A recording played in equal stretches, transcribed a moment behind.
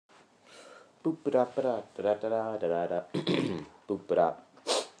Boop ba da ba da da da da da da da. Boop ba da.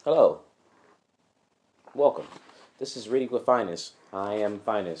 Hello, welcome. This is Reading with Finest. I am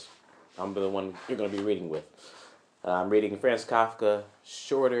Finest. I'm the one you're going to be reading with. I'm reading Franz Kafka,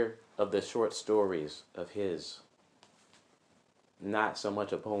 shorter of the short stories of his. Not so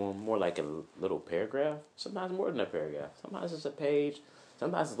much a poem, more like a little paragraph. Sometimes more than a paragraph. Sometimes it's a page.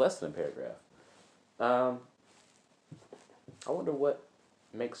 Sometimes it's less than a paragraph. Um, I wonder what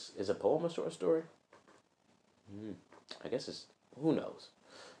is a poem a short story? I guess it's who knows.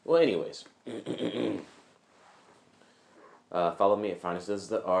 Well, anyways, follow me at Finest Does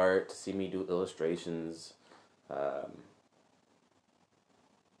the Art to see me do illustrations. Um,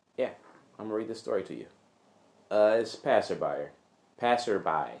 yeah, I'm gonna read this story to you. It's passerby.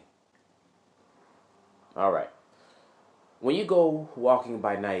 Passerby. All right. When you go walking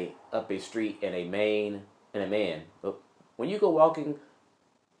by night up a street and a man, when you go walking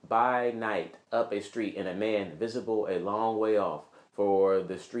by night up a street and a man visible a long way off, for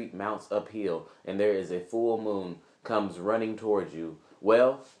the street mounts uphill and there is a full moon comes running towards you,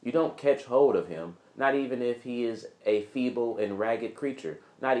 well, you don't catch hold of him, not even if he is a feeble and ragged creature,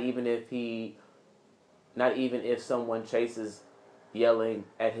 not even if someone chases yelling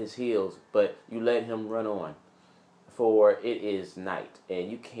at his heels, but you let him run on, for it is night, and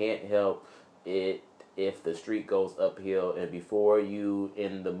you can't help it if the street goes uphill and before you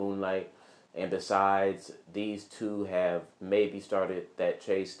in the moonlight. And besides, these two have maybe started that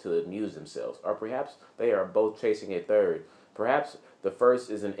chase to amuse themselves, or perhaps they are both chasing a third. Perhaps the first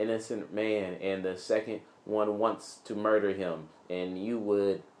is an innocent man, and the second one wants to murder him, and you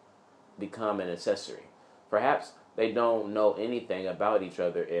would become an accessory. Perhaps they don't know anything about each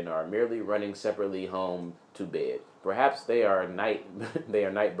other and are merely running separately home to bed. Perhaps they are night they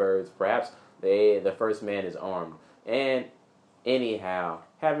are night birds. Perhaps the first man is armed. And anyhow,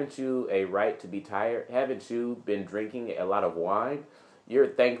 haven't you a right to be tired? Haven't you been drinking a lot of wine? You're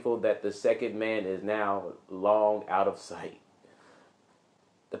thankful that the second man is now long out of sight.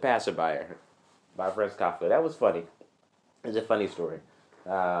 The Passerby by Franz Kafka. That was funny. It's a funny story.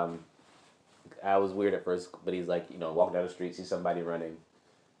 Um, I was weird at first, but he's like, walking down the street, see somebody running,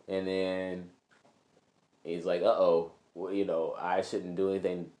 and then he's like, "Uh-oh, well, I shouldn't do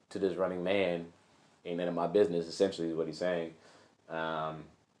anything to this running man. Ain't none of my business." Essentially, is what he's saying. Um,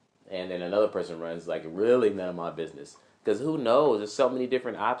 and then another person runs, like, really none of my business. Because who knows? There's so many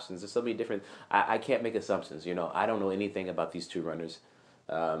different options. There's so many different. I can't make assumptions. I don't know anything about these two runners.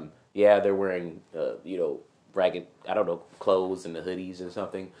 Yeah, they're wearing, ragged, I don't know, clothes and the hoodies or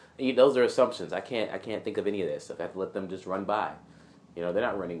something. Those are assumptions. I can't think of any of that stuff. I have to let them just run by. They're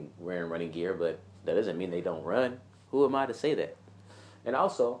not wearing running gear, but that doesn't mean they don't run. Who am I to say that? And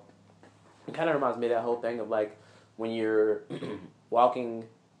also, it kind of reminds me of that whole thing of like when you're walking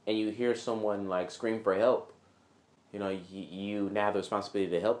and you hear someone like scream for help. You now have the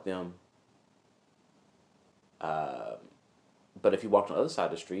responsibility to help them. Uh, but if you walked on the other side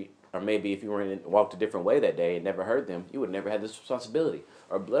of the street, or maybe if you walked a different way that day and never heard them, you would never have this responsibility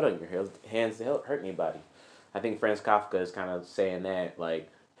or blood on your hands to hurt anybody. I think Franz Kafka is kind of saying that, like,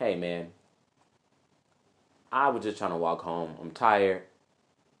 hey man, I was just trying to walk home. I'm tired.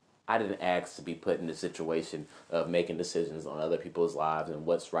 I didn't ask to be put in the situation of making decisions on other people's lives and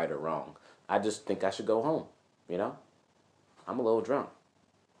what's right or wrong. I just think I should go home. You know, I'm a little drunk.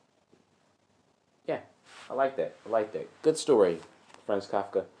 Yeah, I like that. I like that. Good story, Franz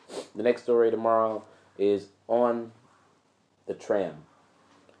Kafka. The next story tomorrow is on the tram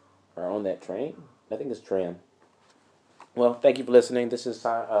or on that train. I think it's tram. Well, thank you for listening. This is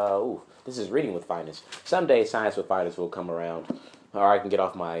Reading with Finest. Someday Science with Finest will come around, or I can get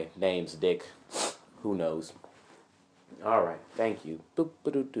off my name's dick. Who knows? All right. Thank you. Boop,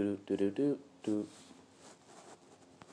 ba-doo, doo, doo, doo, doo, doo.